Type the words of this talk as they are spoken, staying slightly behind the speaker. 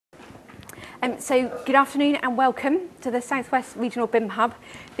So good afternoon and welcome to the South West Regional BIM Hub.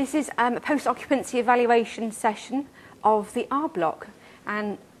 This is a post-occupancy evaluation session of the R block,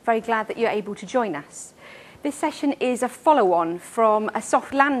 and very glad that you're able to join us. This session is a follow-on from a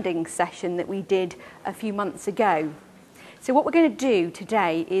soft landing session that we did a few months ago. So what we're going to do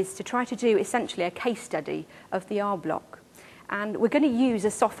today is to try to do essentially a case study of the R block. And we're going to use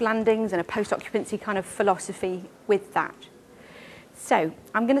a soft landings and a post-occupancy kind of philosophy with that. So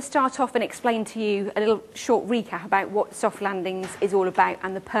I'm going to start off and explain to you a little short recap about what soft landings is all about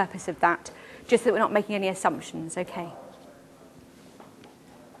and the purpose of that, just so that we're not making any assumptions, okay?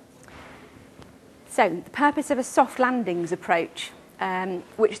 So the purpose of a soft landings approach,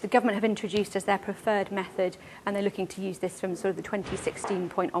 which the government have introduced as their preferred method, and they're looking to use this from sort of the 2016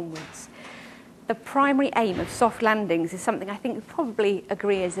 point onwards. The primary aim of soft landings is something I think we probably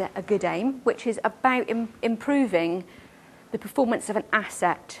agree is a good aim, which is about improving the performance of an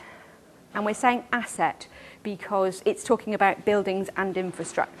asset. And we're saying asset because it's talking about buildings and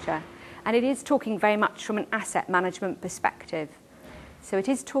infrastructure. And it is talking very much from an asset management perspective. So it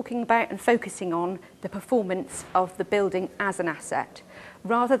is talking about and focusing on the performance of the building as an asset.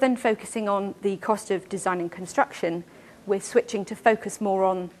 Rather than focusing on the cost of design and construction, we're switching to focus more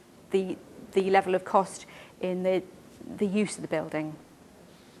on the level of cost in the use of the building.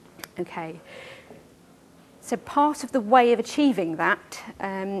 Okay. So part of the way of achieving that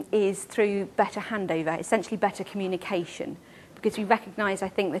is through better handover, essentially better communication, because we recognise, I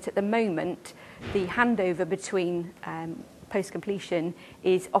think, that at the moment the handover between post-completion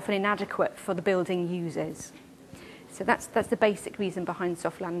is often inadequate for the building users. So that's the basic reason behind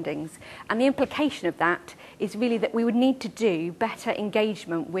soft landings. And the implication of that is really that we would need to do better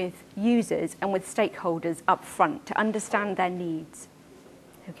engagement with users and with stakeholders up front to understand their needs.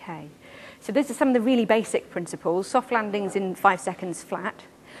 Okay. So these are some of the really basic principles. Soft landings in 5 seconds flat.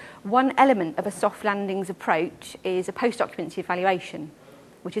 One element of a soft landings approach is a post-occupancy evaluation,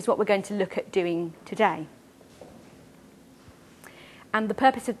 which is what we're going to look at doing today. And the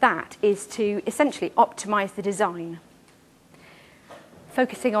purpose of that is to essentially optimise the design,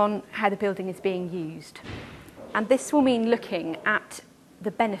 focusing on how the building is being used. And this will mean looking at the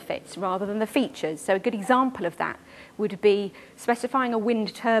benefits rather than the features. So a good example of that would be specifying a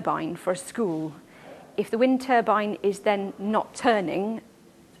wind turbine for a school. If the wind turbine is then not turning,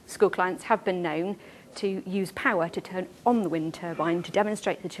 school clients have been known to use power to turn on the wind turbine to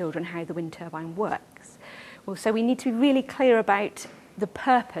demonstrate to the children how the wind turbine works. Well, so we need to be really clear about the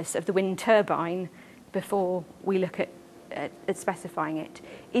purpose of the wind turbine before we look at specifying it.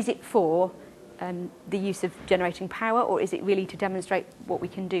 Is it for the use of generating power, or is it really to demonstrate what we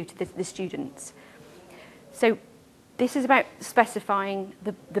can do to the students? So this is about specifying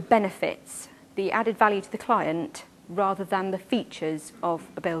the benefits, the added value to the client, rather than the features of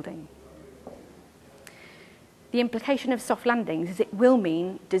a building. The implication of soft landings is it will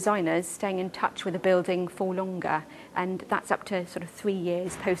mean designers staying in touch with a building for longer, and that's up to sort of 3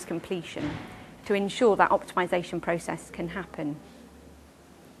 years post-completion, to ensure that optimisation process can happen.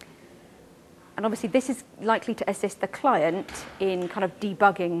 And obviously this is likely to assist the client in kind of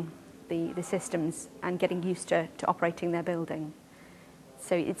debugging the systems and getting used to operating their building.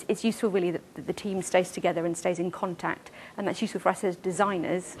 So it's useful really that the team stays together and stays in contact, and that's useful for us as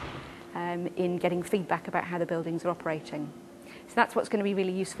designers in getting feedback about how the buildings are operating. So that's what's going to be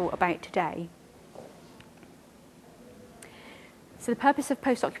really useful about today. So the purpose of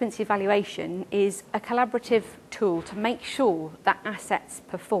post-occupancy evaluation is a collaborative tool to make sure that assets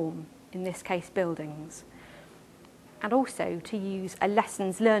perform, in this case buildings, and also to use a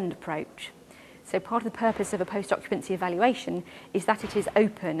lessons learned approach. So part of the purpose of a post-occupancy evaluation is that it is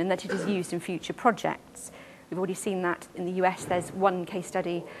open and that it is used in future projects. We've already seen that in the US. There's one case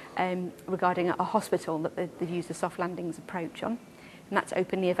study regarding a hospital that they've used a soft landings approach on, and that's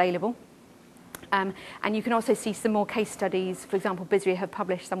openly available. And you can also see some more case studies. For example, BISRI have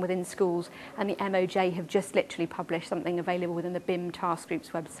published some within schools, and the MOJ have just literally published something available within the BIM task group's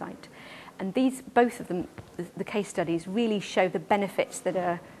website. And these, both of them, the case studies, really show the benefits that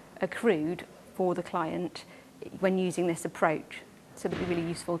are accrued for the client when using this approach. So that would be really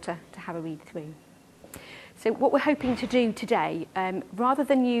useful to have a read through. So what we're hoping to do today, rather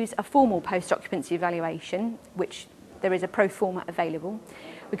than use a formal post-occupancy evaluation, which there is a pro forma available,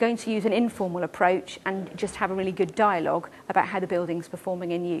 we're going to use an informal approach and just have a really good dialogue about how the building's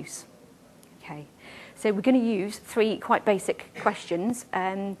performing in use. Okay. So we're going to use 3 quite basic questions,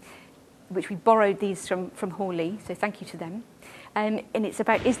 which we borrowed these from Hawley, so thank you to them. And it's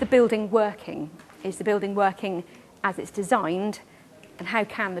about, is the building working? Is the building working as it's designed? And how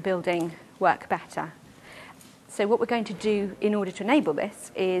can the building work better? So what we're going to do in order to enable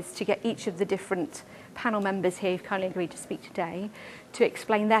this is to get each of the different panel members here who've kindly agreed to speak today to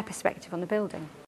explain their perspective on the building.